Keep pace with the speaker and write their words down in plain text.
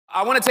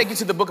I want to take you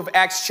to the book of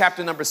Acts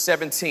chapter number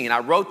 17. I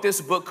wrote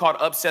this book called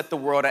Upset the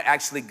World. I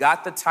actually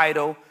got the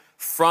title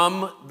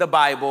from the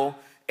Bible,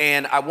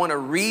 and I want to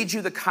read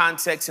you the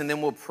context, and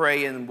then we'll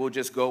pray, and we'll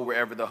just go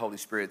wherever the Holy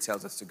Spirit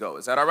tells us to go.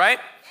 Is that all right?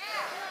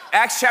 Yeah.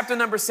 Acts chapter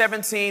number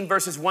 17,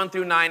 verses 1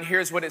 through 9.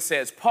 Here's what it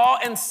says. Paul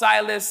and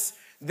Silas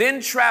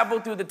then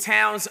traveled through the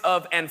towns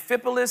of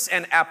Amphipolis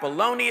and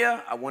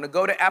Apollonia. I want to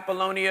go to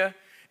Apollonia,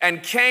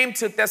 and came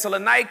to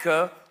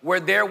Thessalonica,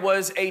 where there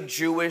was a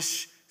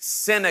Jewish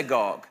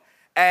synagogue.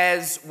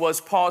 As was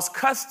Paul's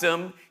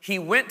custom, he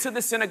went to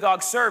the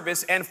synagogue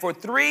service, and for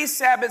 3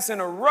 Sabbaths in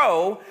a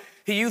row,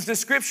 he used the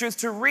scriptures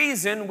to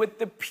reason with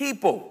the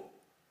people.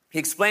 He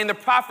explained the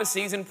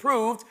prophecies and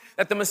proved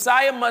that the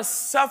Messiah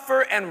must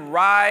suffer and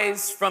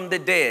rise from the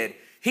dead.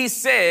 He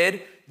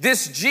said,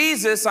 "This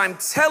Jesus I'm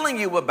telling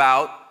you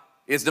about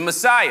is the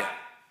Messiah."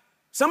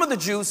 Some of the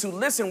Jews who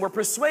listened were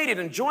persuaded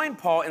and joined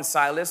Paul and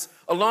Silas,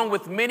 along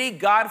with many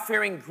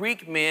God-fearing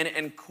Greek men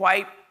and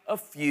quite a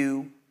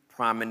few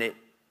prominent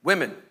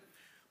women.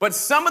 But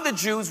some of the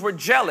Jews were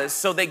jealous,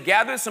 so they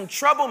gathered some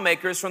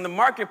troublemakers from the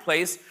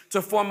marketplace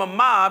to form a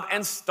mob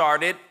and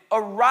started a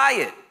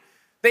riot.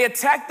 They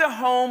attacked the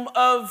home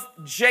of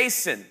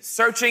Jason,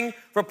 searching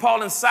for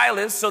Paul and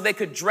Silas so they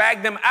could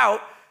drag them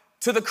out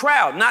to the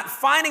crowd. Not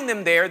finding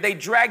them there, they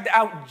dragged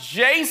out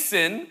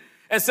Jason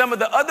and some of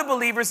the other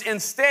believers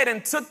instead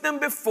and took them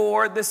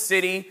before the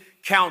city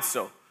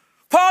council.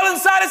 "Paul and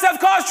Silas have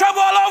caused trouble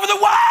all over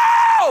the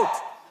world,"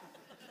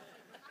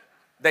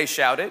 they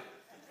shouted.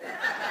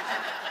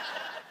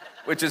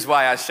 Which is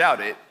why I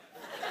shouted.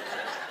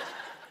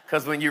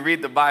 Because when you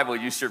read the Bible,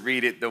 you should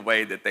read it the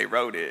way that they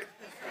wrote it.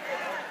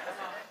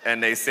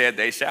 And they said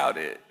they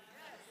shouted.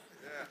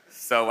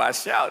 So I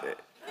shouted.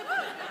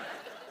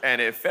 And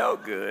it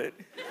felt good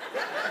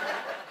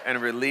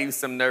and relieved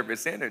some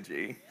nervous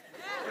energy.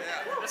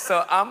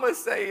 So I'm going to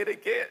say it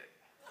again.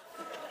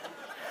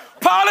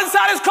 "Paul and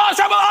Silas caused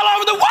trouble all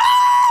over the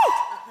world,"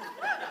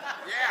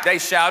 they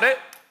shouted.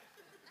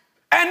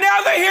 "And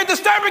now they're here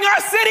disturbing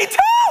our city too.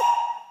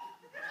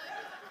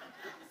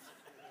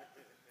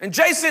 And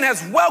Jason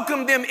has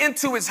welcomed them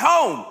into his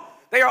home.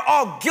 They are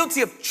all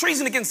guilty of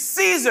treason against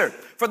Caesar,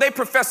 for they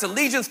profess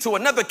allegiance to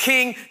another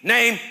king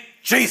named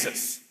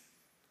Jesus."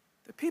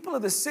 The people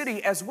of the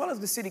city, as well as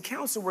the city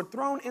council, were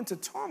thrown into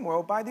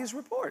turmoil by these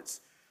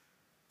reports.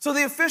 So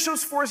the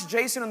officials forced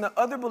Jason and the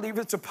other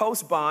believers to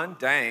post bond,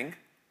 dang.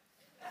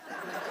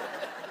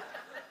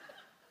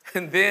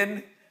 And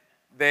then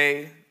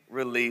they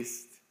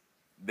released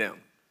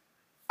them.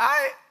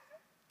 I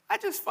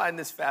just find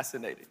this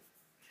fascinating.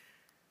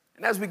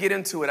 And as we get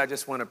into it, I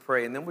just want to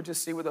pray, and then we'll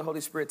just see where the Holy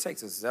Spirit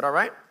takes us. Is that all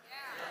right?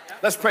 Yeah.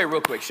 Let's pray real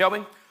quick, shall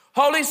we?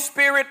 Holy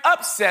Spirit,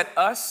 upset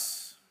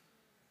us.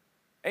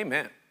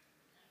 Amen.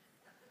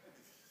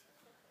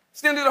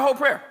 Still do the whole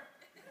prayer.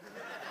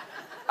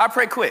 I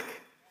pray quick.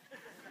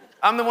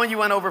 I'm the one you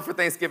went over for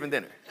Thanksgiving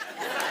dinner.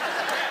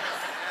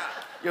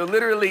 You'll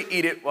literally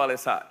eat it while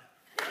it's hot.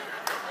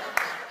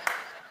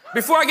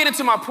 Before I get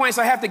into my points,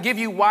 I have to give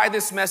you why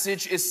this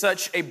message is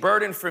such a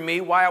burden for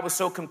me, why I was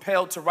so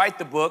compelled to write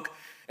the book,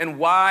 and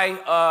why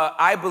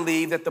I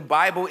believe that the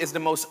Bible is the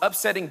most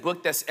upsetting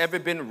book that's ever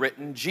been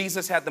written.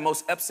 Jesus had the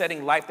most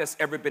upsetting life that's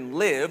ever been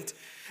lived.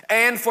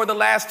 And for the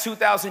last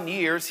 2,000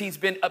 years, he's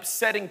been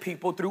upsetting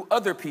people through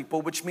other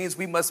people, which means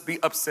we must be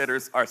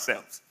upsetters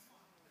ourselves.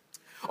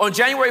 On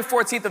January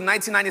 14th of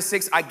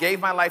 1996, I gave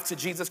my life to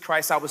Jesus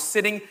Christ. I was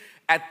sitting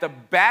at the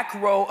back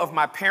row of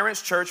my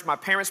parents' church. My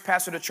parents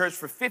pastored a church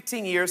for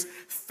 15 years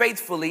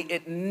faithfully.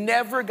 It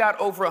never got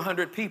over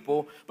 100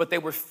 people, but they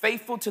were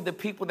faithful to the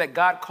people that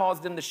God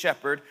calls them to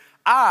shepherd.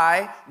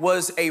 I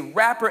was a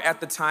rapper at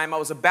the time. I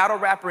was a battle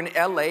rapper in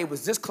LA,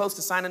 was this close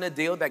to signing a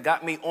deal that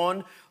got me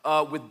on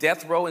with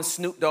Death Row and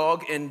Snoop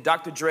Dogg and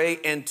Dr. Dre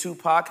and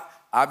Tupac.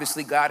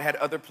 Obviously, God had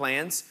other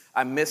plans.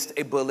 I missed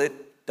a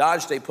bullet,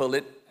 dodged a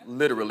bullet,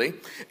 literally.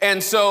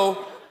 And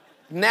so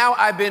now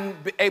I've been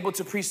able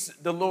to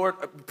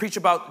preach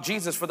about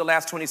Jesus for the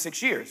last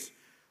 26 years.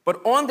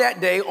 But on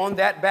that day, on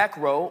that back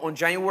row, on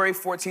January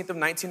 14th of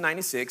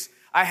 1996,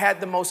 I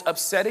had the most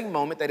upsetting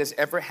moment that has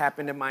ever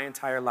happened in my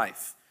entire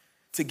life.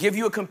 To give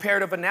you a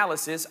comparative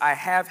analysis, I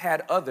have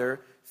had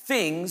other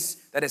things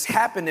that has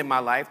happened in my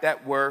life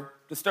that were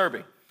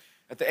disturbing.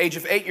 At the age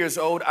of 8 years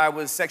old, I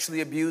was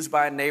sexually abused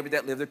by a neighbor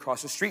that lived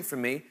across the street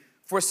from me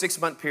for a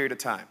 6-month period of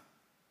time.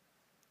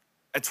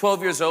 At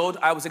 12 years old,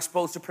 I was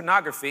exposed to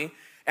pornography,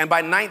 and by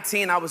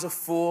 19, I was a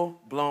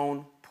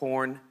full-blown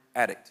porn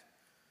addict.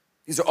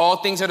 These are all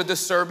things that are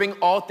disturbing,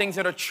 all things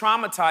that are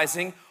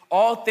traumatizing,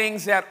 all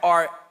things that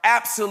are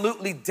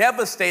absolutely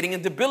devastating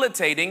and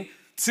debilitating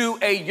to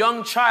a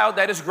young child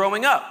that is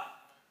growing up.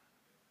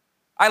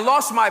 I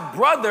lost my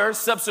brother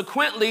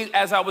subsequently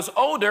as I was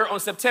older on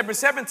September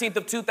 17th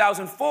of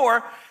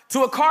 2004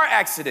 to a car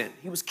accident.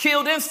 He was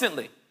killed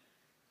instantly.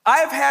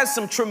 I've had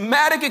some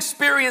traumatic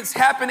experience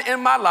happen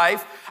in my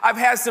life. I've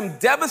had some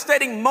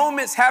devastating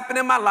moments happen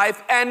in my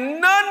life,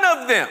 and none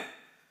of them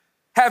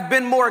have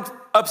been more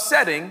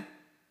upsetting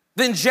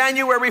than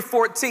January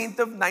 14th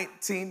of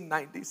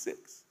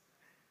 1996.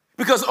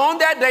 Because on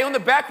that day, on the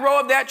back row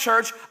of that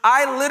church,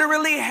 I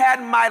literally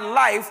had my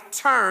life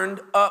turned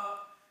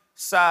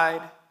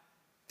upside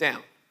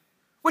down,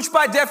 which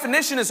by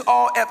definition is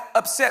all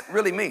upset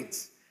really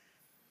means.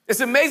 It's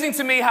amazing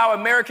to me how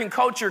American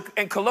culture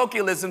and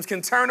colloquialisms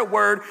can turn a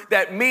word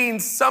that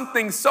means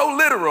something so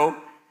literal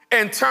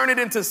and turn it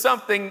into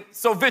something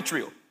so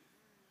vitriol.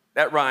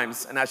 That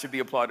rhymes, and I should be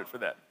applauded for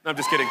that. No, I'm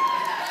just kidding.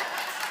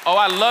 Oh,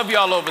 I love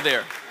y'all over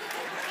there.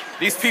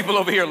 These people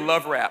over here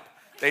love rap.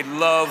 They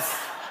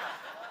love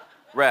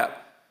rap.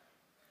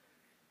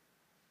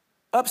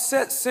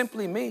 Upset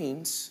simply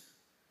means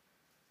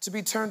to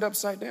be turned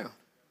upside down.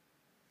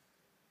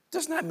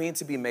 Does not mean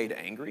to be made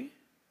angry.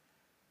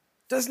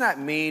 Does not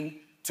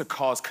mean to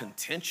cause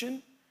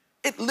contention.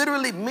 It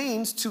literally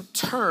means to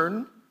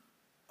turn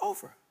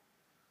over.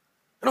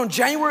 And on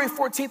January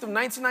 14th of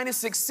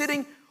 1996,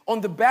 sitting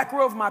on the back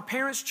row of my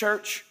parents'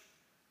 church,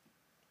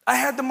 I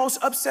had the most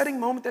upsetting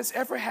moment that's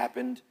ever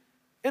happened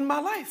in my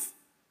life.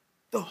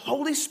 The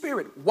Holy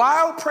Spirit,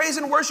 while praise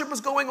and worship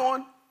was going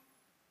on,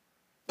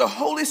 the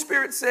Holy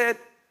Spirit said,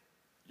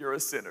 "You're a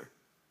sinner."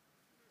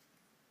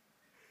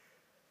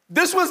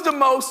 This was the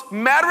most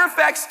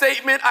matter-of-fact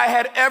statement I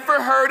had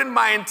ever heard in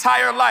my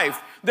entire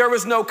life. There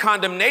was no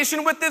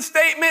condemnation with this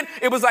statement.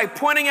 It was like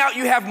pointing out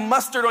you have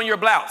mustard on your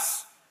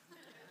blouse.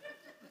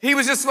 He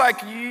was just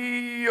like,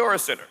 "You're a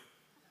sinner."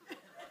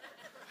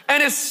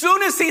 And as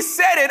soon as he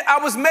said it, I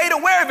was made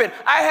aware of it.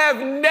 I have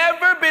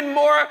never been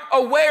more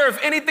aware of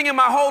anything in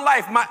my whole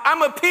life.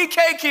 I'm a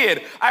PK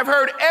kid. I've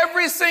heard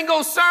every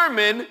single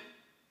sermon,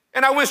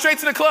 and I went straight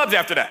to the clubs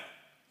after that.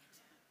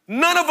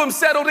 None of them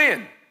settled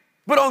in.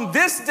 But on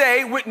this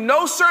day, with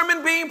no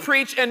sermon being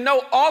preached and no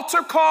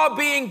altar call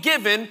being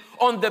given,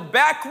 on the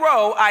back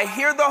row, I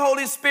hear the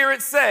Holy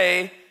Spirit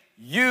say,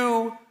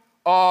 "You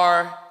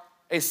are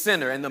a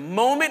sinner." And the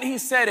moment he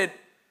said it,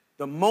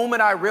 the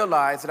moment I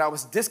realized that I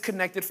was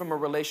disconnected from a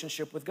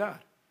relationship with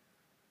God.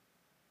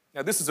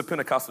 Now, this is a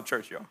Pentecostal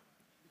church, y'all.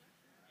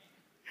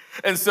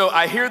 And so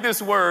I hear this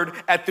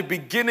word at the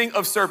beginning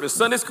of service.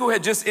 Sunday school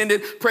had just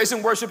ended, praise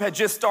and worship had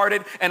just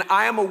started, and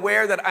I am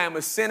aware that I am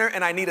a sinner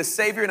and I need a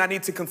Savior and I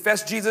need to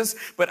confess Jesus,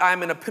 but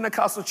I'm in a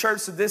Pentecostal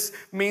church, so this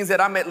means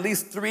that I'm at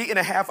least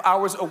 3.5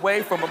 hours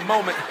away from a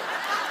moment.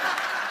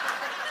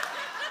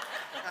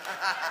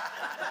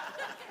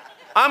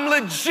 I'm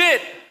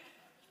legit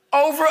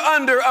over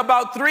under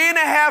about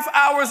 3.5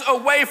 hours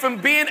away from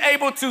being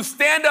able to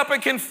stand up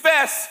and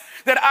confess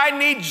that I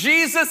need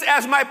Jesus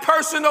as my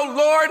personal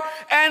Lord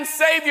and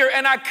Savior.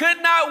 And I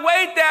could not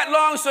wait that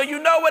long, so you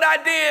know what I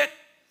did?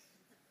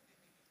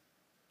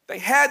 They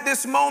had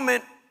this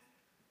moment.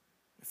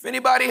 If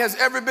anybody has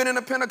ever been in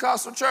a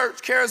Pentecostal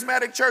church,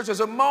 charismatic church, there's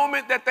a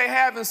moment that they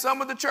have in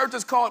some of the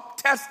churches called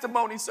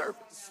testimony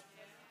service.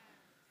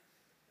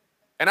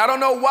 And I don't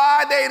know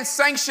why they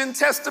sanctioned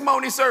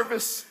testimony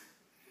service,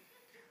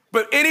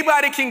 but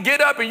anybody can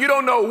get up and you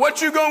don't know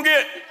what you're gonna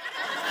get.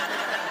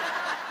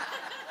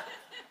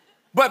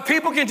 But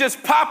people can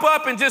just pop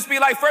up and just be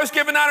like, first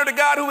giving honor to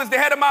God who is the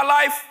head of my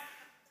life,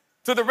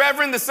 to the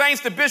reverend, the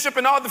saints, the bishop,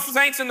 and all the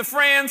saints and the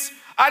friends.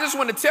 I just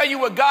want to tell you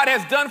what God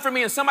has done for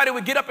me. And somebody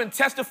would get up and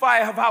testify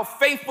of how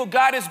faithful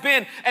God has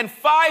been. And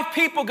 5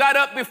 people got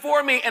up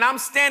before me and I'm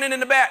standing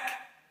in the back.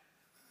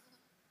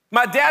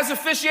 My dad's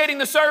officiating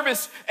the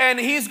service and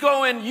he's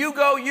going, "You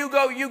go, you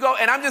go, you go."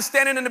 And I'm just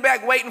standing in the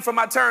back waiting for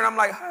my turn. I'm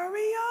like,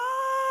 hurry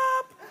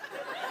up.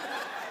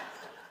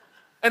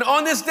 And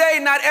on this day,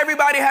 not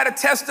everybody had a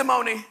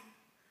testimony.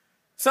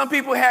 Some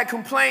people had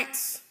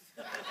complaints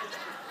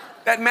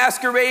that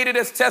masqueraded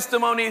as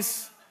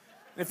testimonies.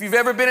 If you've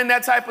ever been in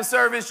that type of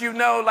service, you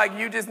know, like,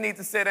 you just need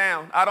to sit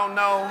down. I don't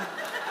know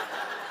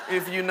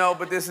if you know,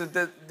 but this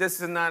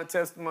is not a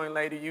testimony,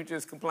 lady. You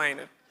just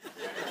complaining.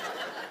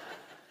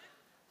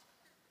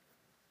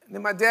 And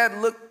then my dad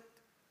looked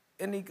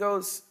and he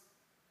goes,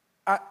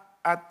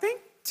 I think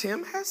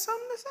Tim has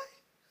something to say,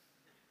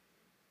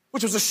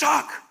 which was a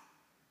shock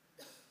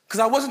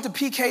because I wasn't the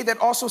PK that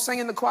also sang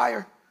in the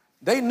choir.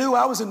 They knew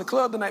I was in the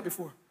club the night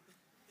before.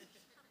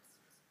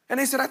 And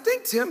they said, "I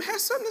think Tim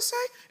has something to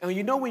say." And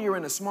you know when you're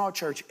in a small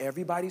church,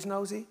 everybody's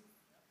nosy.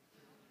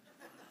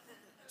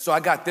 So I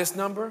got this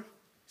number.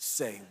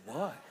 Say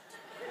what?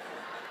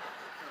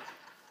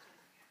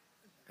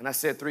 And I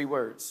said 3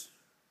 words.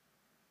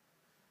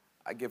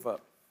 I give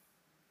up.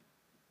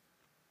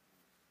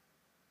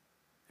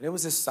 And it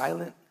was as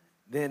silent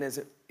then as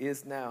it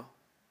is now,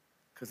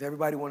 because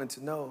everybody wanted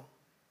to know,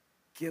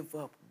 give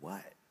up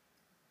what?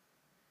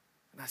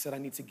 And I said, I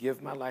need to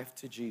give my life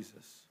to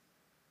Jesus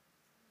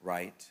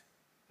right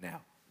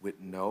now, with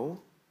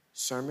no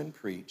sermon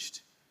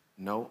preached,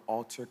 no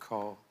altar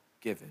call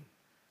given.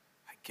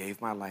 I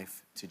gave my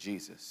life to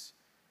Jesus,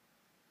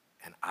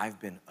 and I've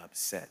been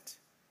upset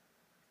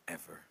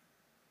ever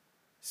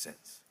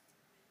since.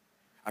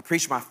 I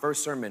preached my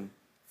first sermon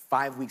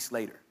 5 weeks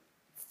later,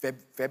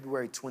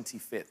 February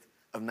 25th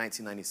of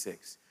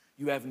 1996.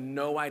 You have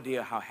no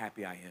idea how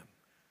happy I am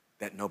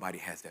that nobody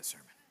has that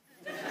sermon.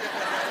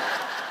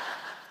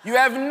 You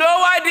have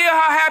no idea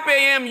how happy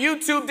I am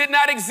YouTube did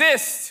not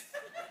exist.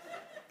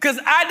 because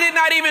I did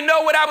not even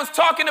know what I was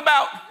talking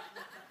about.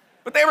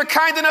 But they were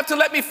kind enough to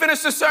let me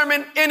finish the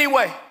sermon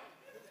anyway.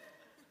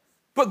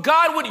 But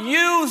God would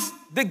use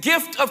the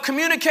gift of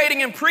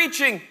communicating and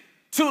preaching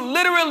to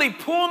literally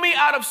pull me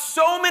out of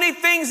so many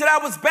things that I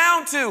was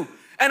bound to.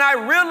 And I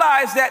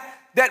realized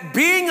that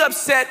being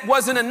upset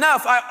wasn't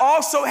enough. I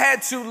also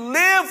had to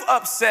live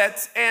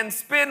upset and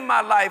spend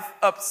my life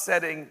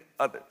upsetting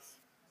others.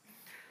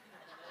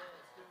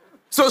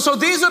 So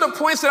these are the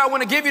points that I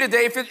want to give you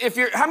today. If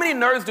you're, how many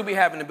nerds do we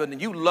have in the building?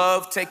 You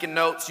love taking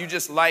notes. You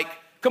just like,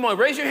 come on,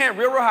 raise your hand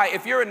real high.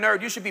 If you're a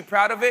nerd, you should be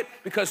proud of it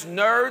because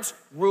nerds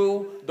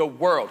rule the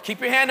world.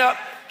 Keep your hand up.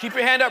 Keep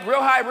your hand up real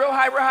high, real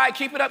high, real high.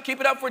 Keep it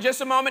up for just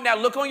a moment. Now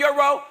look on your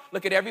row.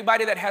 Look at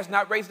everybody that has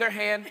not raised their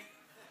hand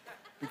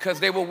because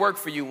they will work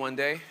for you one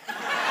day.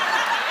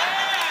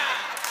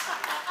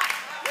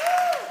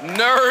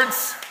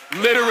 Nerds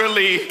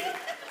literally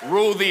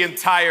rule the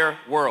entire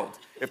world.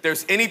 If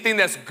there's anything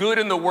that's good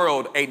in the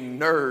world, a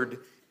nerd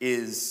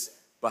is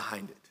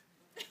behind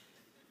it.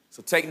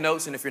 So take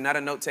notes, and if you're not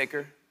a note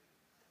taker,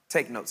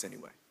 take notes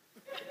anyway.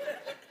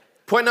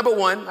 Point number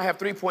one, I have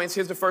 3 points.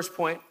 Here's the first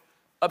point.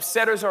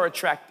 Upsetters are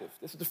attractive.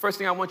 This is the first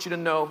thing I want you to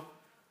know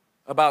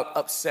about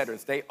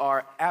upsetters. They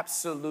are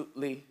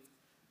absolutely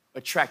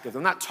attractive.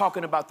 I'm not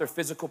talking about their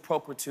physical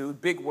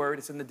pulchritude. Big word,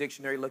 it's in the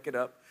dictionary, look it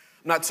up.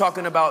 I'm not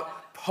talking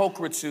about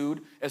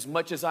pulchritude as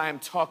much as I am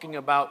talking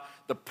about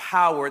the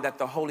power that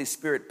the Holy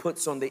Spirit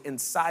puts on the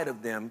inside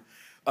of them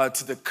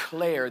to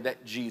declare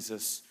that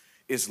Jesus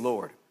is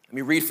Lord. Let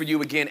me read for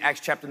you again,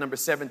 Acts chapter number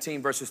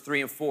 17, verses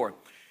 3 and 4.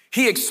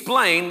 He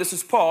explained, this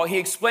is Paul, he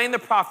explained the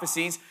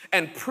prophecies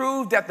and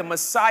proved that the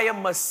Messiah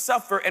must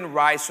suffer and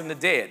rise from the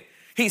dead.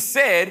 He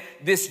said,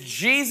 this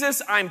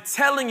Jesus I'm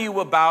telling you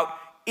about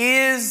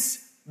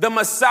is the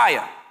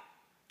Messiah.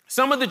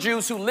 Some of the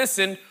Jews who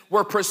listened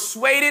were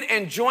persuaded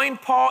and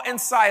joined Paul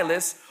and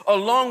Silas,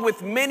 along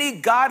with many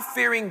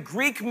God-fearing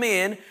Greek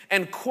men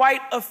and quite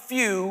a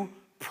few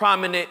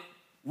prominent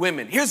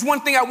women. Here's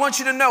one thing I want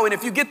you to know, and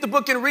if you get the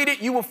book and read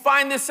it, you will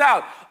find this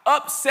out.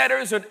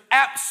 Upsetters are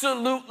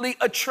absolutely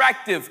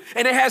attractive,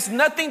 and it has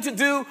nothing to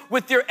do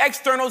with your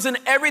externals and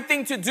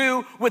everything to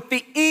do with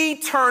the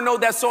eternal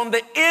that's on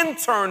the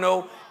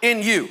internal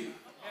in you.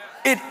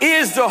 It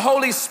is the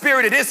Holy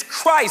Spirit. It is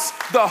Christ,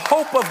 the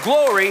hope of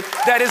glory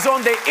that is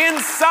on the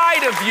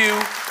inside of you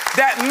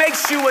that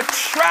makes you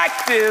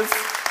attractive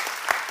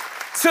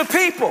to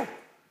people.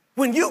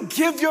 When you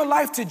give your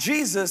life to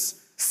Jesus,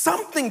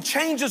 something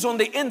changes on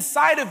the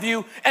inside of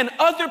you and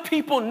other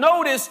people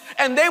notice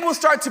and they will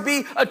start to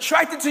be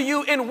attracted to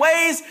you in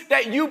ways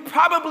that you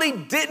probably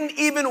didn't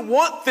even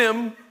want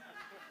them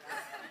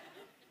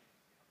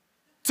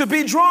to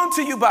be drawn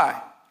to you by.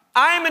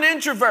 I am an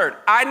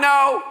introvert. I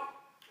know.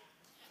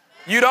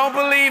 You don't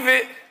believe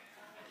it,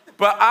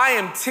 but I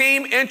am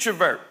team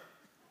introvert.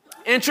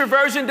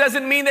 Introversion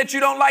doesn't mean that you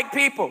don't like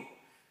people.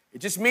 It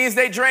just means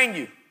they drain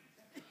you.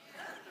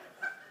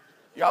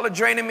 Y'all are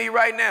draining me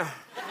right now.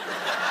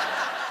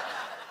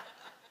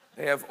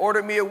 They have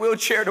ordered me a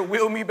wheelchair to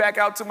wheel me back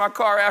out to my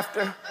car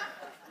after.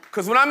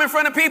 Because when I'm in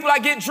front of people, I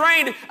get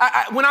drained.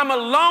 When I'm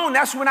alone,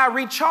 that's when I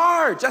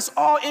recharge. That's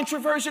all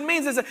introversion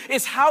means.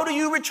 Is how do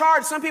you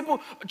recharge? Some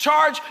people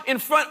charge in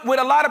front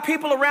with a lot of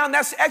people around.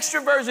 That's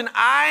extroversion.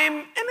 I'm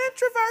an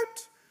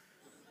introvert.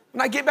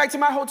 When I get back to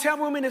my hotel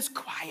room and it's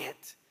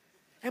quiet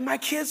and my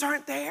kids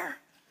aren't there,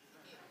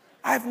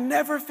 I've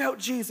never felt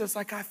Jesus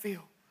like I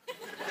feel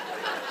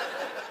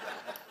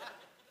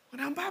when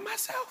I'm by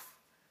myself.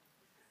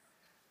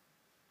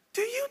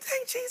 Do you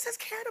think Jesus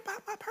cared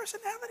about my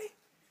personality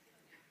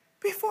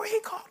before he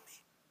called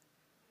me?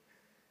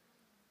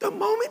 The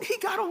moment he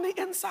got on the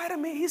inside of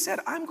me, he said,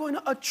 I'm going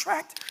to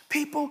attract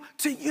people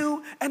to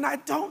you, and I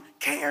don't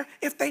care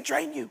if they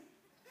drain you.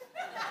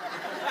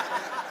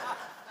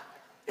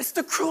 It's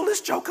the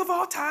cruelest joke of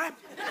all time.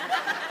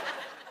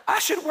 I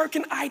should work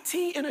in IT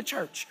in a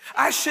church.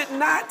 I should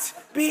not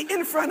be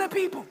in front of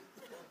people.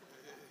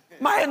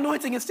 My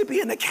anointing is to be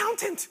an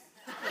accountant.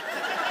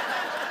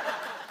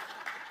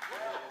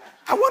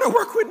 I want to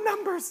work with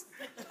numbers,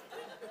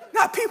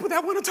 not people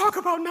that want to talk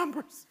about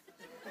numbers.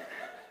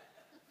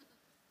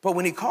 But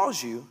when he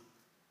calls you,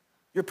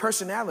 your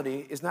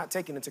personality is not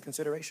taken into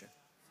consideration.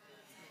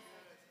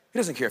 He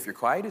doesn't care if you're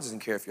quiet. He doesn't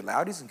care if you're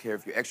loud. He doesn't care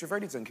if you're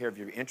extrovert. He doesn't care if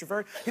you're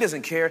introvert. He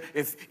doesn't care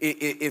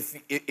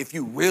if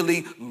you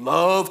really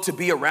love to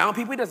be around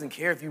people. He doesn't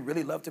care if you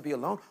really love to be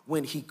alone.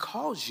 When he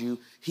calls you,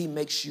 he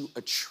makes you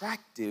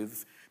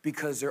attractive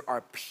because there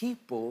are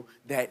people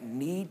that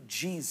need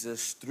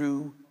Jesus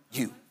through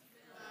you.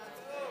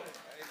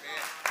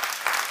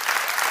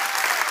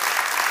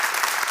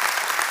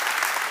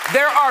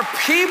 There are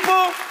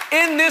people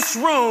in this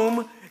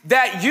room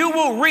that you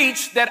will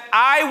reach that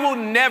I will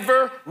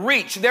never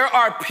reach. There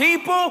are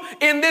people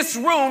in this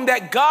room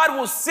that God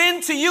will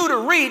send to you to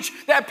reach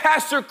that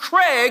Pastor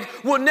Craig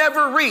will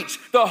never reach.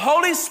 The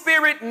Holy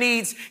Spirit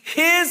needs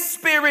His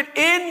Spirit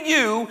in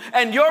you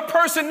and your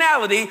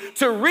personality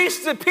to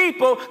reach the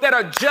people that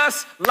are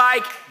just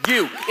like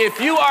you. If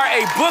you are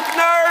a book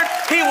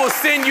nerd, He will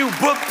send you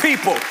book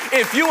people.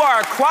 If you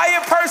are a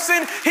quiet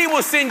person, He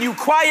will send you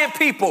quiet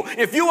people.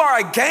 If you are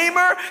a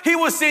gamer, He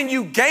will send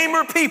you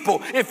gamer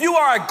people. If you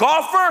are a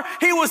golfer,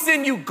 He will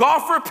send you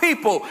golfer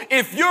people.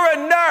 If you're a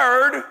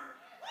nerd,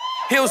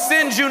 He'll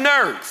send you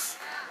nerds.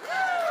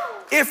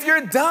 If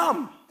you're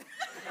dumb,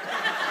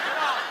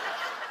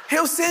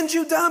 He'll send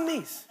you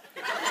dummies.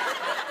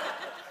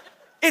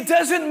 It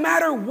doesn't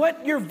matter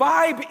what your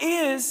vibe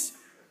is,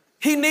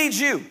 He needs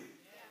you.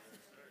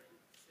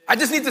 I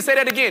just need to say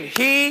that again.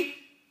 He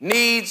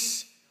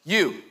needs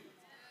you.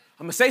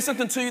 I'm gonna say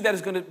something to you that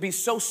is gonna be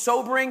so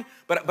sobering,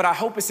 but I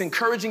hope it's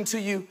encouraging to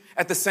you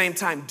at the same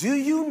time. Do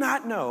you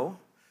not know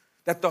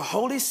that the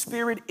Holy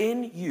Spirit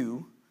in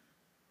you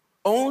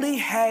only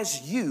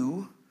has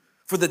you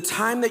for the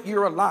time that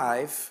you're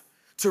alive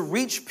to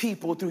reach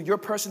people through your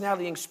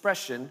personality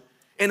expression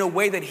in a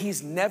way that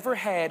He's never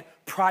had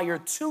prior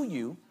to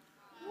you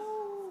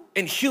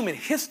in human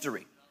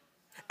history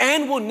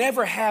and will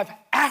never have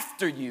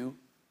after you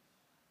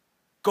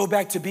go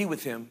back to be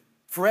with Him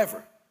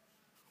forever?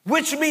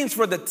 Which means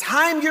for the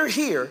time you're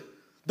here,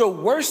 the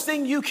worst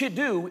thing you could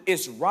do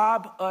is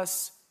rob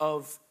us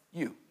of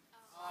you.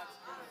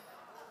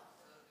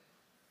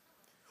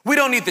 We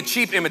don't need the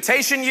cheap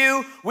imitation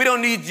you. We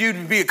don't need you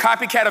to be a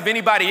copycat of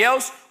anybody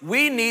else.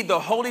 We need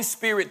the Holy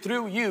Spirit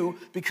through you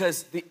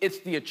because it's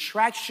the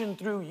attraction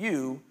through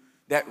you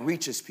that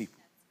reaches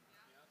people.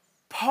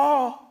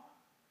 Paul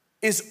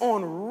is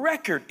on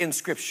record in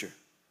Scripture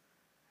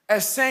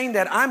as saying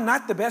that I'm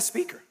not the best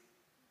speaker.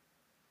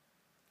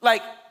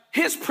 Like,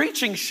 his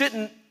preaching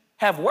shouldn't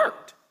have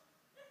worked.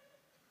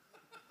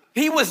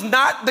 He was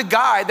not the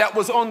guy that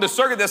was on the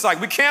circuit that's like,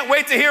 we can't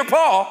wait to hear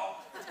Paul.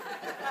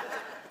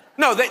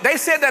 No, they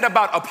said that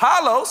about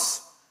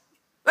Apollos.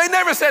 They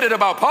never said it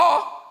about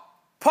Paul.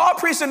 Paul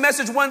preached a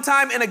message one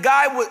time and a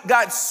guy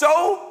got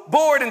so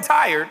bored and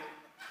tired,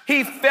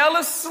 he fell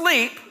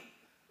asleep,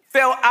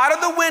 fell out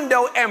of the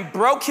window and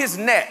broke his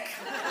neck.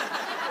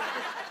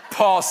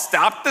 Paul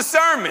stopped the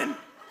sermon,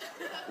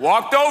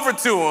 walked over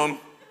to him,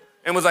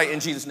 and was like, in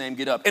Jesus' name,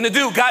 get up. And the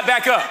dude got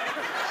back up.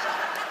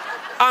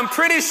 I'm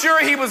pretty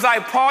sure he was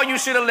like, Paul, you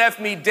should have left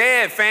me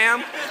dead,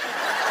 fam.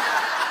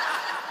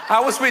 I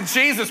was with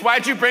Jesus.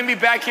 Why'd you bring me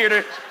back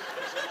here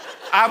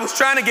I was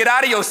trying to get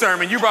out of your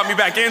sermon. You brought me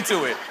back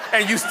into it.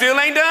 And you still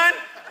ain't done?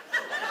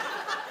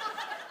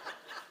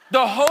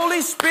 The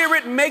Holy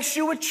Spirit makes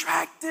you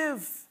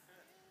attractive.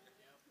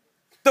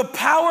 The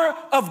power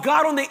of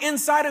God on the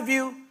inside of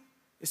you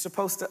is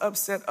supposed to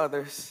upset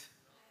others,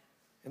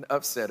 and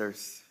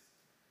upsetters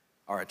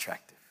are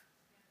attractive.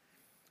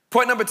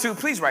 Point number 2,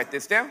 please write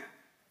this down.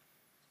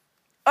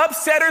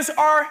 Upsetters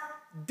are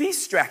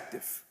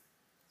distractive.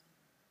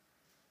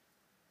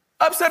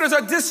 Upsetters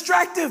are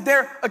distractive.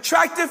 They're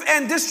attractive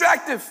and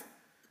distractive.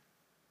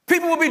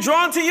 People will be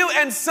drawn to you,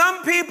 and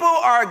some people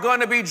are going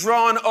to be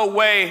drawn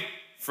away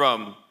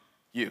from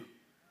you.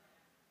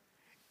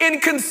 In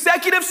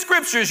consecutive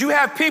scriptures, you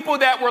have people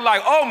that were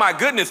like, oh my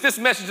goodness, this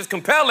message is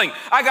compelling.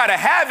 I got to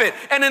have it.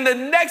 And in the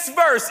next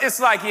verse, it's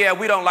like, yeah,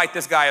 we don't like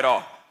this guy at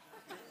all.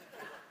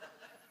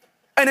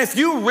 And if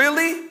you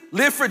really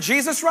live for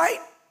Jesus right,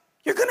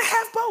 you're going to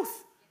have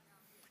both.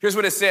 Here's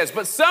what it says.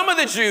 But some of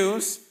the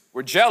Jews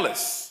were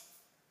jealous.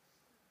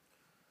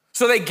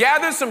 So they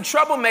gathered some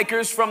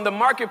troublemakers from the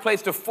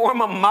marketplace to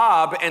form a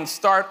mob and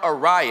start a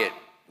riot.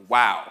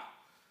 Wow.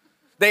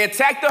 They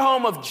attacked the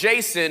home of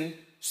Jason,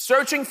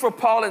 searching for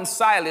Paul and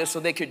Silas so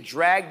they could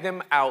drag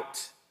them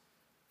out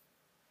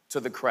to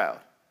the crowd.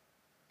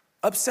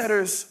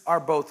 Upsetters are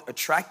both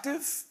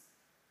attractive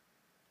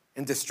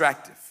and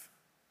distractive.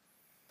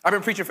 I've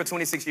been preaching for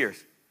 26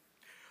 years,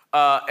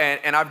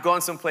 and I've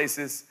gone some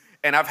places,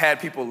 and I've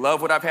had people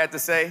love what I've had to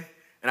say,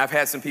 and I've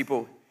had some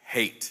people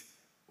hate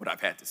what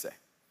I've had to say.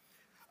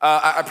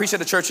 I preached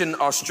at a church in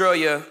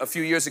Australia a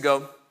few years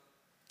ago,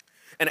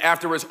 and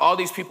afterwards, all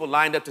these people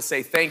lined up to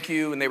say thank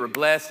you, and they were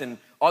blessed, and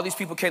all these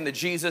people came to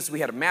Jesus. We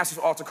had a massive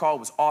altar call. It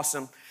was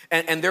awesome.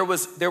 And there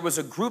was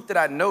a group that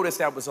I noticed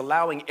that was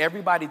allowing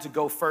everybody to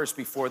go first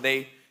before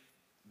they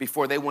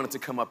wanted to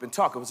come up and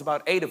talk. It was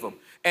about 8 of them.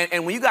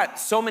 And when you got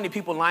so many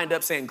people lined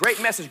up saying,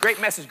 great message, great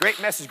message,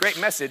 great message, great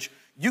message,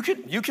 you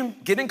can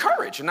get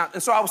encouraged.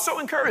 And so I was so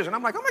encouraged, and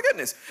I'm like, oh my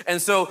goodness. And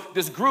so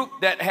this group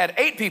that had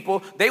 8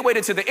 people, they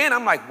waited to the end.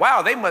 I'm like,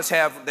 wow, they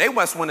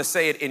must want to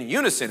say it in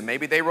unison.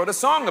 Maybe they wrote a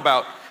song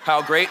about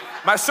how great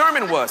my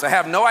sermon was. I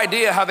have no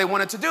idea how they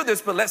wanted to do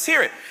this, but let's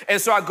hear it. And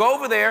so I go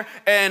over there,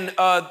 and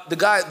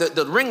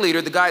the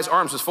ringleader, the guy's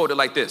arms was folded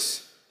like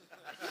this.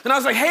 And I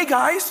was like, hey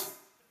guys,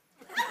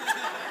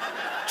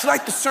 did you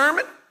like the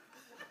sermon?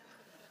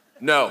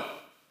 No.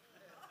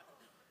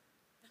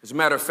 As a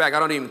matter of fact, I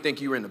don't even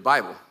think you were in the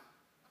Bible.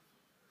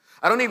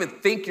 I don't even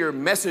think your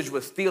message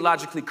was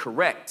theologically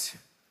correct.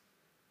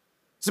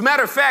 As a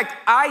matter of fact,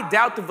 I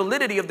doubt the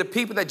validity of the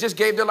people that just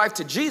gave their life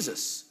to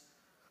Jesus.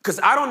 Because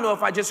I don't know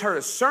if I just heard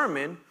a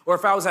sermon or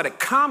if I was at a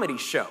comedy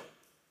show.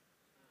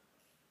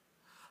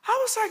 I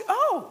was like,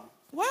 oh,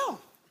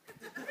 well.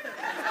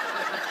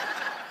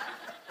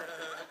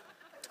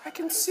 I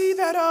can see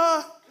that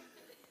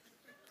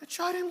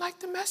y'all didn't like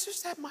the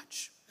message that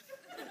much.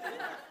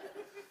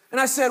 And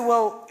I said,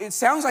 well, it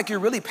sounds like you're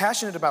really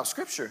passionate about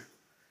Scripture,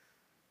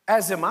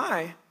 as am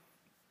I,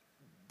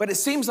 but it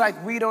seems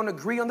like we don't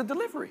agree on the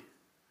delivery.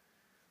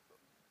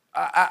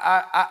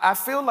 I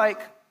feel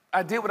like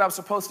I did what I was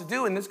supposed to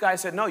do, and this guy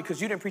said, no,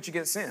 because you didn't preach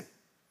against sin.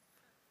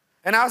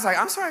 And I was like,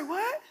 I'm sorry,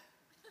 what?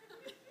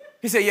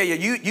 He said, yeah,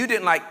 you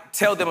didn't like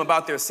tell them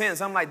about their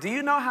sins. I'm like, do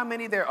you know how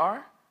many there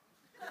are?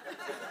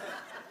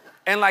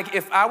 And like,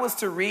 if I was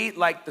to read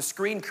like the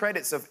screen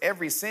credits of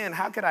every sin,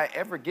 how could I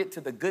ever get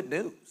to the good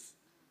news?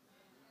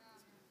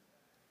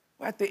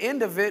 Well, at the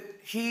end of it,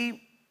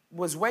 he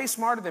was way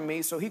smarter than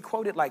me, so he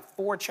quoted like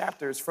 4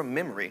 chapters from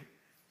memory.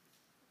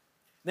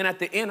 Then at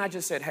the end, I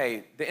just said,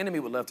 hey, the enemy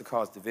would love to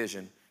cause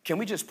division. Can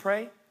we just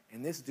pray?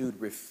 And this dude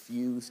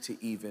refused to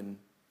even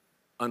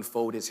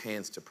unfold his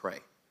hands to pray.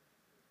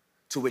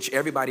 To which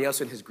everybody else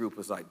in his group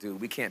was like,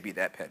 dude, we can't be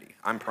that petty.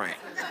 I'm praying.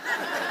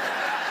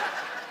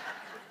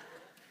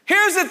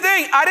 Here's the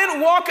thing. I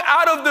didn't walk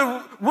out of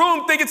the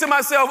room thinking to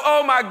myself,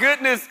 oh my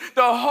goodness,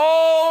 the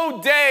whole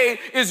day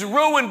is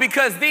ruined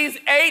because these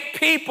 8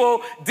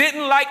 people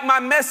didn't like my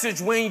message.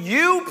 When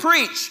you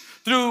preach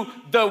through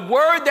the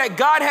word that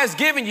God has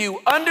given you,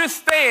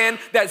 understand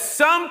that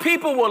some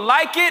people will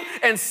like it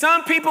and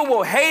some people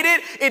will hate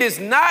it. It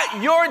is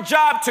not your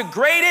job to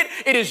grade it.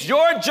 It is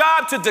your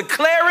job to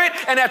declare it.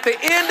 And at the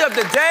end of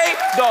the day,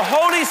 the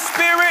Holy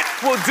Spirit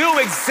will do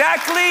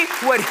exactly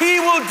what he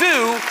will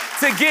do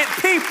to get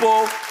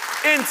people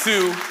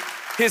into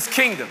his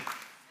kingdom.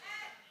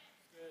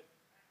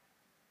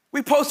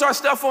 We post our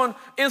stuff on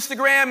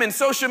Instagram and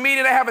social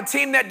media. They have a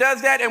team that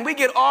does that, and we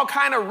get all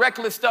kind of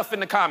reckless stuff in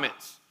the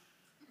comments.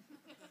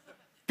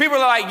 People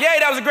are like, yay,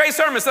 that was a great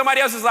sermon. Somebody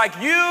else is like,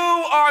 you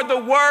are the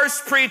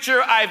worst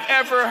preacher I've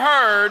ever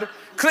heard.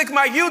 Click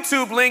my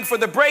YouTube link for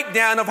the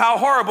breakdown of how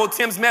horrible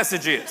Tim's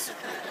message is.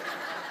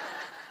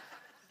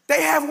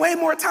 They have way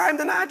more time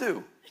than I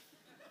do.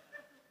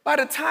 By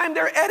the time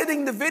they're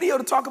editing the video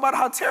to talk about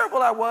how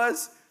terrible I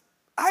was,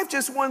 I've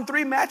just won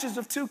 3 matches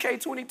of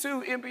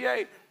 2K22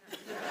 NBA.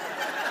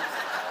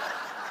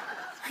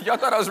 Y'all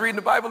thought I was reading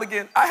the Bible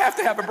again? I have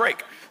to have a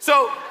break.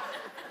 So,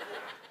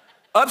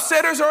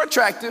 upsetters are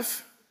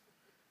attractive.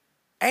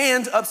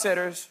 And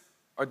upsetters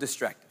are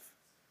distractive.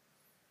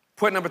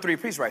 Point number 3,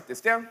 please write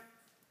this down.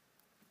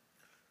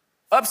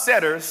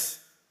 Upsetters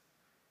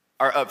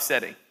are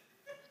upsetting.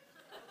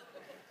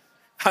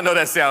 I know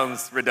that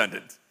sounds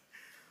redundant,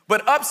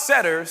 but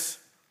upsetters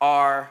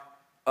are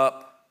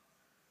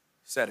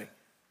upsetting.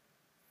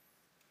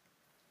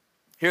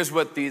 Here's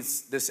what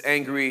this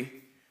angry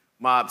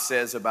mob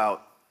says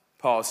about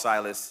Paul,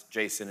 Silas,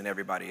 Jason, and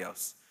everybody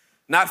else.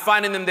 Not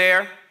finding them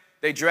there,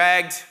 they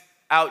dragged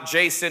out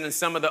Jason and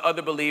some of the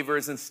other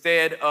believers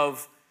instead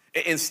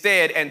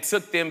and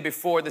took them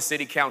before the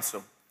city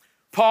council.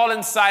 Paul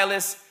and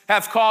Silas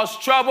have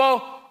caused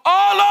trouble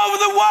all over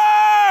the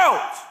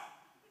world,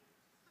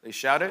 they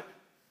shouted.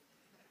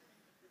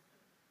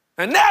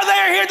 And now they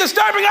are here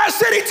disturbing our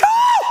city too.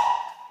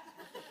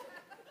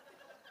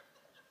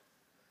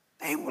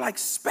 They were like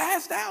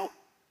spazzed out.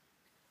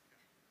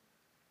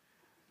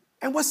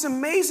 And what's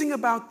amazing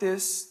about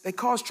this, they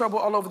cause trouble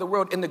all over the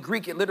world. In the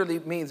Greek, it literally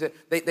means that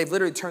they've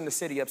literally turned the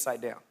city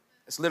upside down.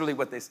 That's literally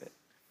what they said.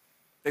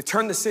 They've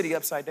turned the city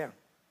upside down.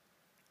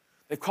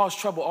 They've caused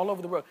trouble all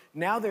over the world.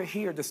 Now they're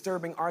here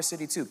disturbing our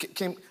city too.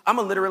 I'm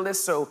a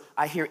literalist, so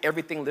I hear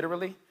everything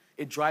literally.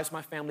 It drives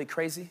my family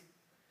crazy.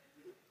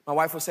 My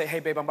wife will say, hey,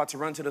 babe, I'm about to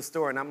run to the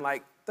store. And I'm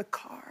like, the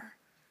car.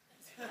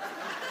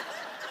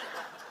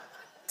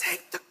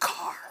 Take the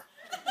car.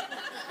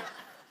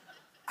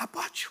 I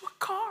bought you a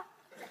car.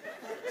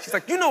 She's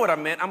like, you know what I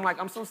meant. I'm like,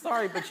 I'm so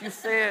sorry, but you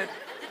said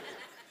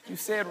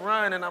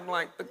run, and I'm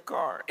like, the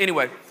car.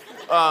 Anyway,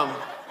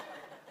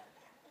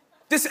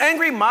 this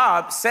angry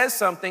mob says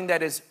something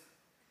that is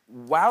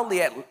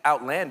wildly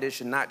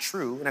outlandish and not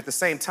true, and at the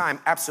same time,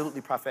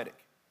 absolutely prophetic.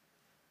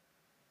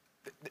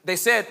 They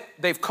said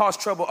they've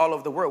caused trouble all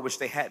over the world, which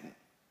they hadn't.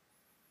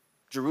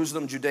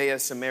 Jerusalem, Judea,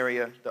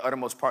 Samaria, the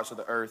uttermost parts of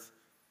the earth.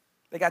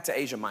 They got to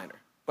Asia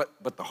Minor.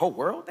 But the whole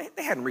world?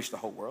 They hadn't reached the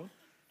whole world.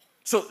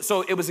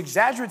 So it was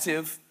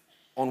exaggerative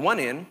on one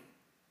end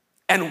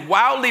and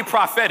wildly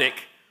prophetic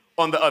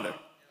on the other.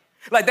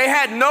 Like they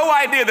had no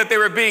idea that they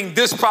were being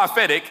this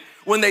prophetic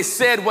when they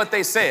said what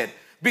they said.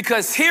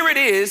 Because here it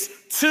is,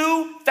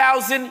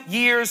 2,000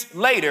 years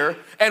later,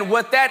 and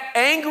what that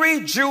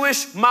angry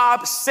Jewish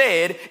mob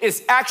said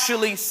is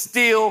actually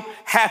still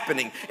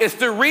happening. It's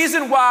the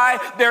reason why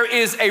there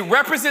is a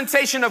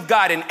representation of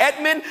God in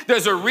Edmond.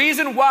 There's a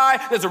reason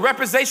why there's a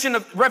representation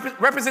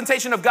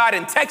of God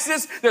in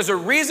Texas. There's a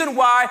reason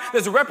why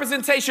there's a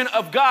representation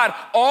of God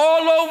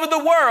all over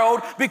the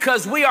world,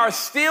 because we are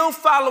still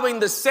following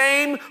the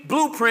same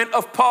blueprint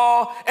of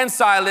Paul and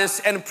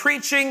Silas and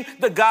preaching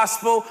the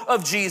gospel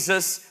of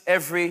Jesus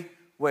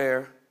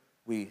everywhere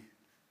we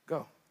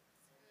go.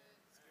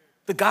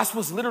 The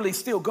gospel's literally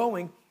still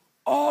going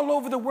all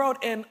over the world,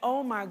 and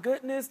oh my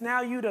goodness,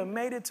 now you done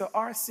made it to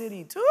our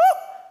city too?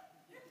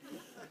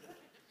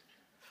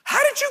 How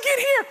did you get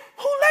here?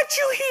 Who let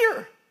you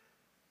here?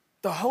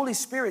 The Holy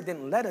Spirit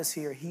didn't let us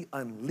here, he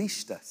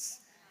unleashed us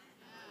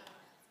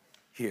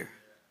here.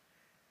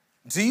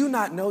 Do you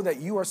not know that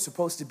you are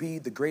supposed to be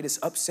the greatest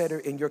upsetter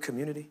in your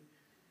community?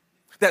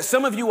 That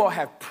some of you all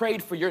have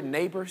prayed for your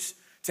neighbors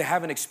to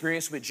have an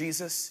experience with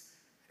Jesus,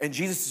 and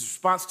Jesus'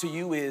 response to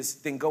you is,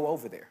 then go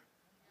over there.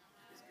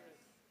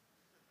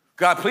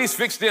 God, please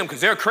fix them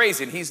because they're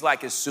crazy. And he's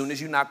like, as soon as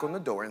you knock on the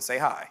door and say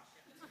hi,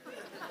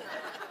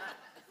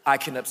 I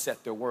can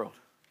upset their world.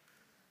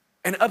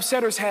 And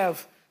upsetters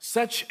have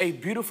such a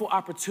beautiful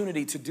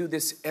opportunity to do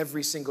this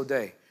every single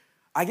day.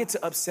 I get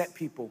to upset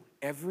people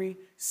every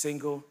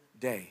single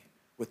day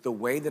with the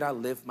way that I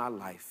live my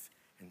life.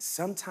 And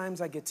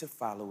sometimes I get to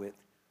follow it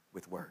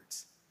with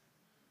words.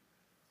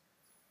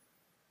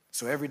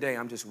 So every day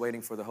I'm just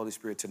waiting for the Holy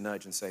Spirit to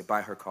nudge and say,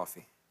 buy her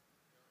coffee.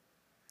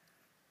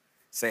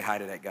 Say hi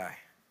to that guy.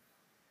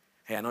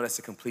 Hey, I know that's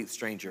a complete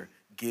stranger.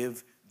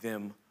 Give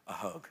them a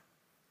hug.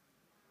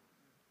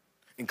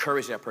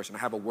 Encourage that person. I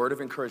have a word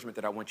of encouragement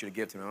that I want you to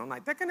give to them. I'm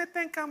like, they're gonna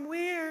think I'm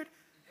weird.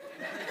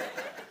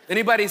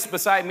 Anybody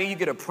beside me, you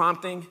get a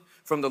prompting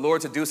from the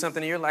Lord to do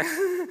something and you're like,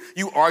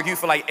 you argue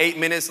for like 8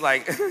 minutes,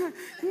 like,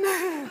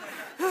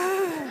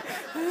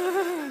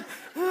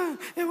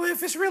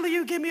 if it's really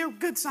you, give me a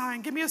good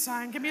sign, give me a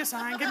sign, give me a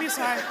sign, give me a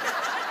sign.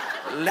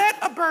 Let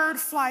a bird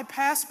fly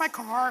past my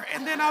car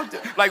and then I'll do.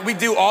 Like we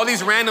do all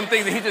these random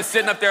things and he's just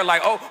sitting up there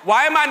like, oh,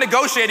 why am I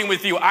negotiating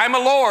with you? I'm a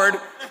Lord.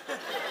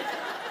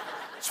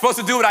 Supposed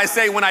to do what I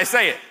say when I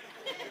say it.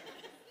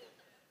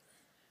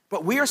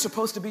 But we are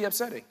supposed to be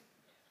upsetting.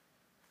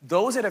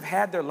 Those that have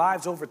had their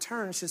lives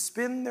overturned should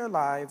spend their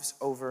lives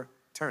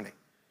overturning.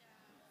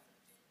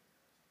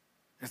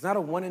 It's not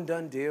a one and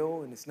done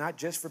deal, and it's not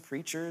just for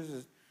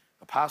preachers,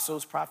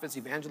 apostles, prophets,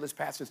 evangelists,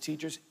 pastors,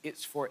 teachers.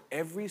 It's for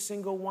every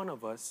single one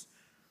of us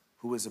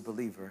who is a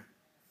believer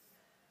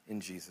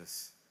in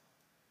Jesus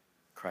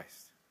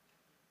Christ.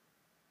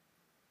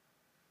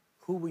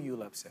 Who will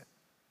you upset?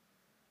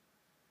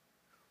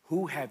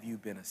 Who have you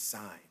been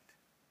assigned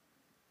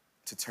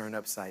to turn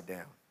upside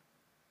down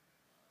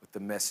with the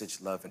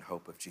message, love, and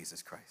hope of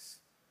Jesus Christ?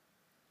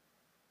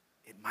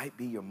 It might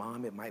be your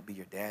mom, it might be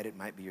your dad, it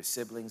might be your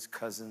siblings,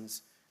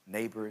 cousins,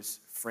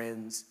 neighbors,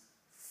 friends,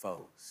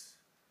 foes.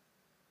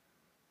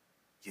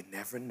 You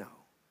never know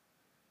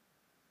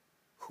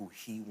who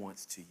he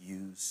wants to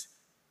use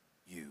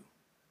you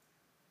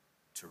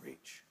to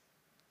reach.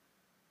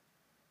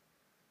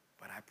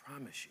 But I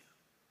promise you,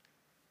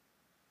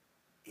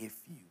 if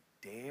you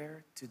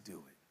dare to do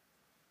it,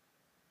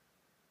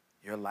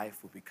 your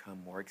life will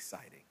become more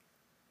exciting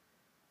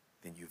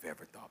than you've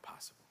ever thought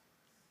possible.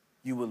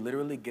 You will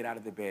literally get out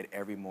of the bed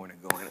every morning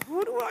going,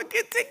 who do I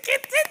get today?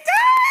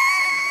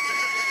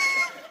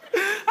 I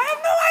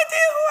have no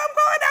idea who I'm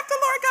going after,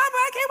 Lord God, but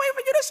I can't wait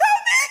for you to show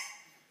me.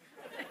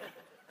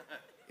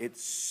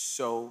 It's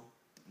so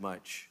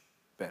much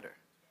better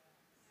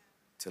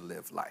to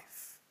live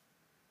life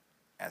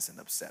as an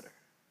upsetter.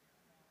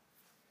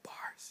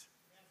 Bars.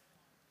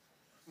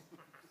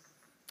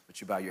 Would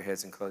you bow your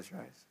heads and close your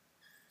eyes?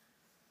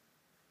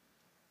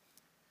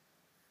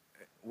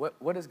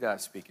 What is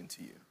God speaking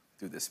to you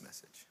through this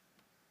message?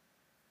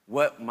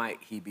 What might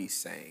he be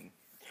saying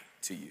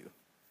to you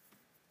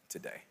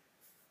today?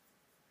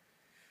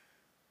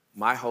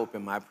 My hope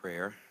and my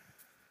prayer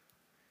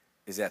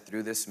is that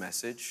through this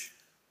message,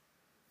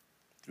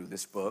 through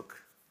this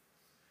book,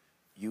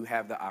 you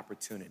have the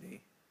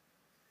opportunity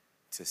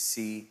to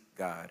see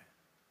God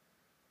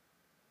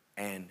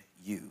and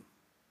you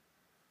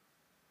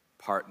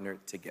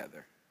partnered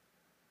together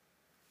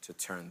to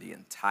turn the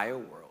entire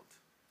world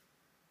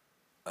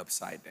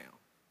upside down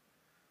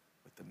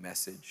with the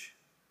message,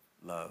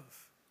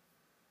 love,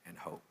 and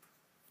hope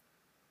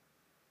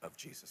of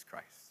Jesus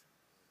Christ.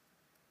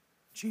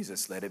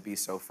 Jesus, let it be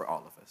so for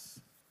all of us,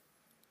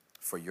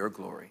 for your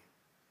glory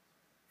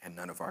and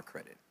none of our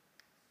credit.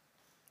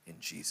 In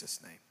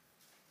Jesus' name,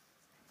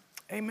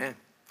 amen.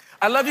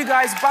 I love you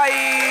guys. Bye.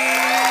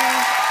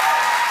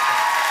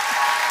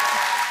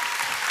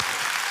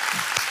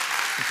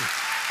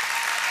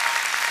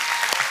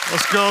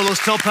 Let's go.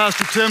 Let's tell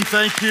Pastor Tim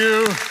thank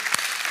you.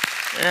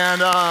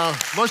 And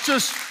let's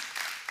just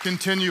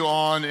continue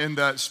on in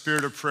that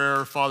spirit of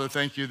prayer. Father,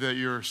 thank you that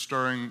you're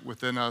stirring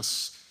within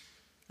us.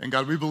 And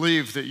God, we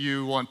believe that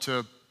you want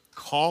to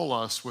call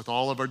us with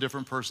all of our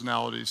different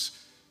personalities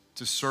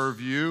to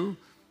serve you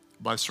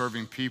by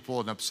serving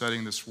people and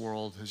upsetting this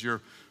world. As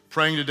you're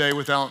praying today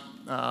without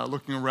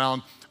looking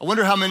around, I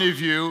wonder how many of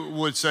you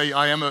would say,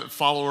 I am a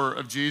follower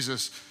of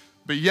Jesus,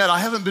 but yet I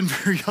haven't been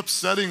very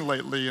upsetting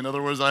lately. In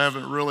other words, I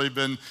haven't really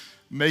been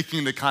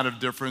making the kind of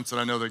difference that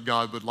I know that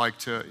God would like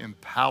to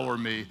empower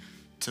me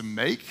to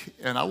make.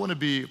 And I want to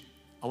be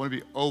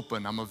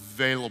open, I'm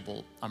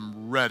available,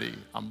 I'm ready,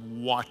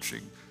 I'm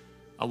watching.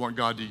 I want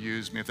God to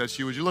use me. If that's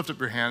you, would you lift up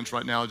your hands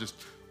right now, just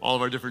all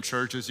of our different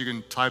churches. You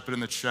can type it in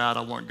the chat,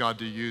 I want God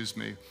to use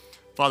me.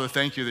 Father,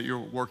 thank you that you're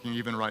working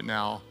even right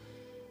now.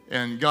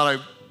 And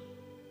God,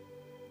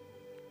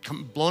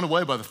 I'm blown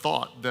away by the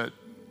thought that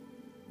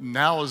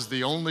now is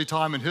the only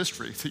time in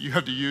history that you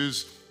have to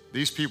use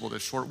these people,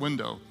 this short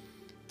window,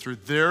 through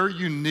their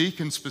unique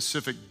and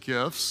specific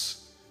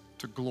gifts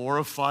to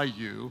glorify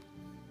you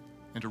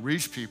and to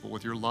reach people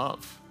with your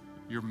love,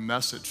 your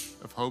message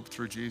of hope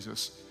through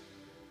Jesus.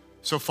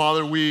 So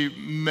Father, we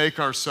make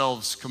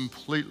ourselves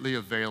completely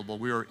available.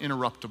 We are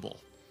interruptible.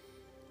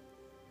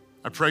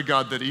 I pray,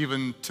 God, that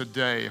even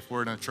today, if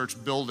we're in a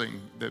church building,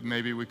 that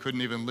maybe we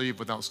couldn't even leave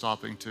without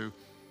stopping to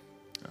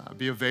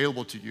be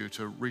available to you,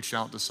 to reach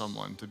out to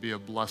someone, to be a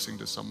blessing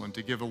to someone,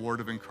 to give a word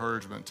of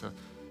encouragement, to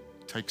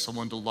take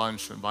someone to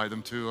lunch, invite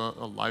them to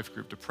a life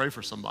group, to pray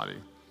for somebody.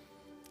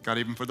 God,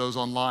 even for those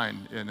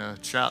online in a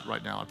chat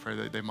right now, I pray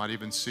that they might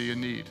even see a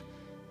need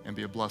and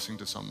be a blessing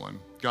to someone.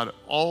 God,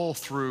 all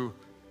through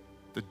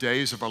the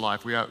days of our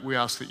life, we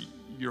ask that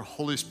your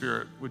Holy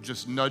Spirit would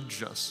just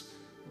nudge us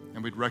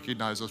and we'd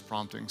recognize those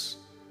promptings.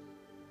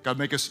 God,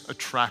 make us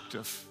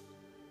attractive,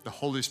 the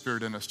Holy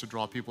Spirit in us to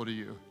draw people to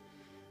you.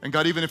 And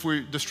God, even if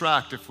we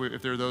distract, if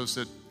there are those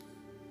that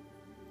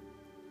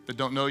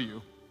don't know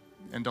you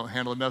and don't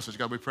handle a message,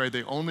 God, we pray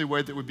the only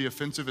way that would be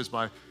offensive is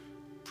by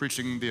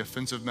preaching the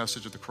offensive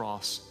message of the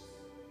cross,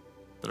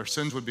 that our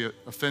sins would be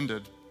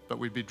offended, but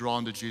we'd be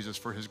drawn to Jesus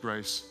for his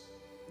grace.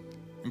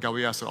 And God,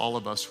 we ask that all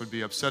of us would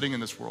be upsetting in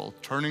this world,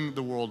 turning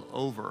the world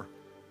over,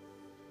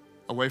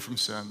 away from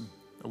sin,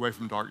 away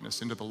from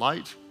darkness, into the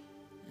light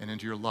and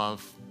into your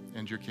love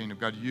and your kingdom.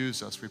 God,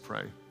 use us, we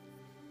pray.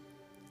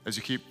 As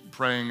you keep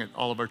praying at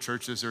all of our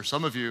churches, there are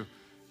some of you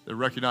that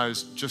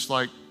recognize, just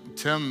like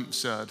Tim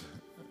said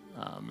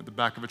at the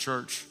back of a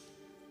church,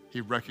 he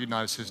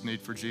recognized his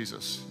need for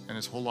Jesus and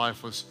his whole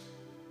life was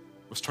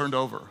turned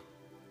over.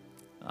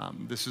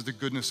 This is the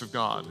goodness of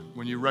God.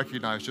 When you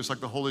recognize, just like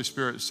the Holy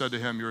Spirit said to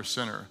him, you're a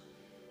sinner.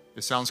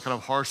 It sounds kind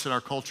of harsh in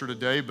our culture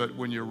today, but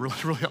when you're really,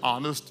 really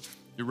honest,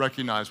 you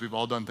recognize we've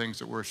all done things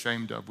that we're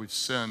ashamed of. We've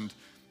sinned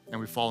and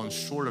we've fallen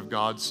short of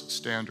God's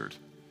standard.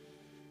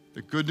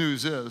 The good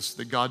news is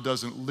that God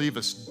doesn't leave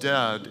us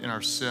dead in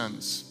our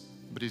sins,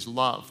 but he's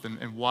loved.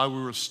 And while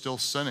we were still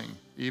sinning,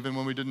 even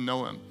when we didn't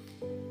know him,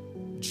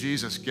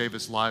 Jesus gave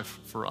his life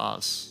for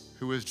us.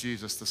 Who is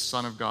Jesus? The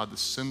Son of God, the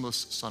sinless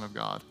Son of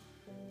God,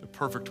 the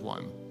perfect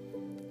one,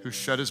 who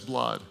shed his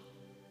blood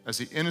as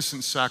the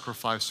innocent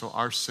sacrifice so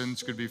our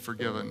sins could be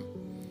forgiven.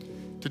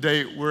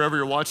 Today, wherever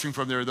you're watching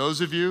from, there are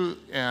those of you,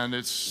 and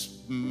it's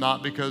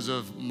not because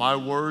of my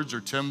words or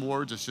Tim's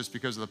words, it's just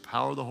because of the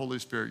power of the Holy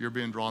Spirit. You're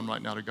being drawn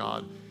right now to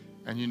God,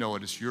 and you know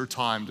it. It's your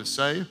time to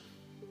say,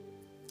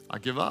 I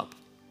give up.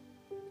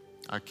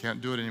 I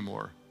can't do it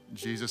anymore.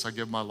 Jesus, I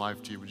give my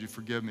life to you. Would you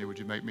forgive me? Would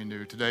you make me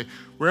new? Today,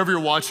 wherever you're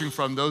watching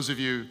from, those of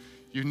you,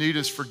 you need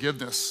his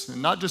forgiveness. And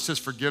not just his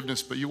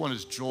forgiveness, but you want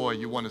his joy.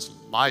 You want his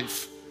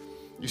life.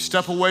 You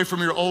step away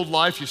from your old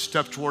life, you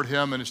step toward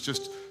him, and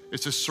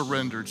it's a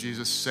surrender.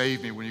 Jesus,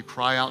 save me. When you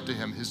cry out to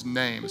him, his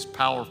name is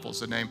powerful. It's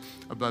the name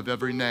above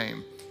every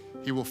name.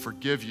 He will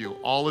forgive you.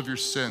 All of your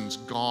sins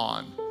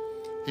gone.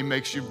 He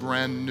makes you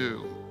brand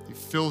new. He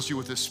fills you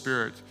with his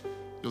Spirit.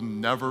 You'll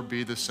never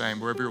be the same.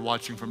 Wherever you're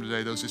watching from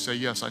today, those who say,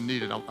 yes, I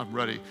need it, I'm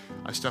ready.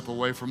 I step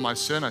away from my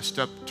sin. I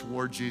step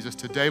toward Jesus.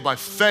 Today, by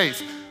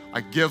faith,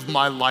 I give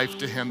my life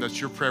to him. That's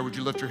your prayer. Would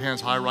you lift your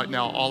hands high right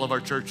now, all of our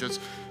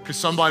churches? Could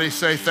somebody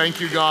say thank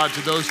you, God,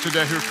 to those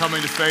today who are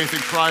coming to faith in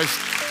Christ?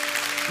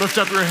 Lift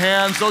up your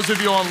hands. Those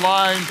of you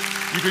online,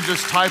 you can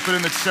just type it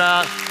in the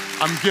chat.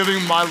 I'm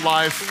giving my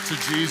life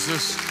to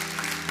Jesus.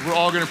 We're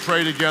all gonna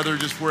pray together,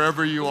 just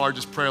wherever you are,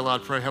 just pray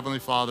aloud. Pray, Heavenly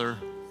Father,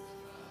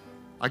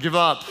 I give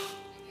up.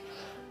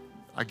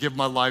 I give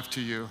my life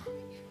to you.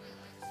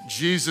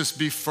 Jesus,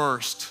 be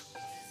first,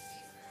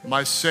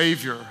 my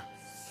Savior,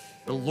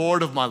 the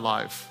Lord of my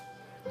life.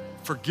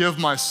 Forgive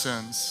my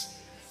sins.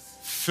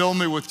 Fill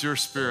me with your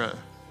Spirit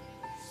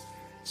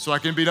so I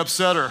can be an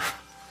upsetter,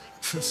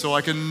 so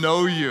I can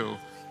know you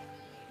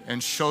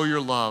and show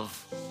your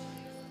love.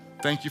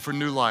 Thank you for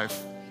new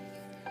life.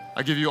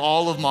 I give you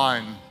all of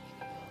mine.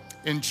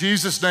 In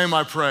Jesus' name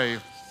I pray.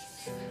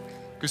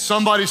 Could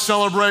somebody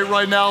celebrate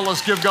right now?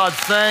 Let's give God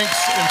thanks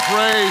and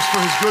praise for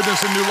his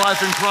goodness and new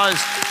life in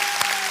Christ.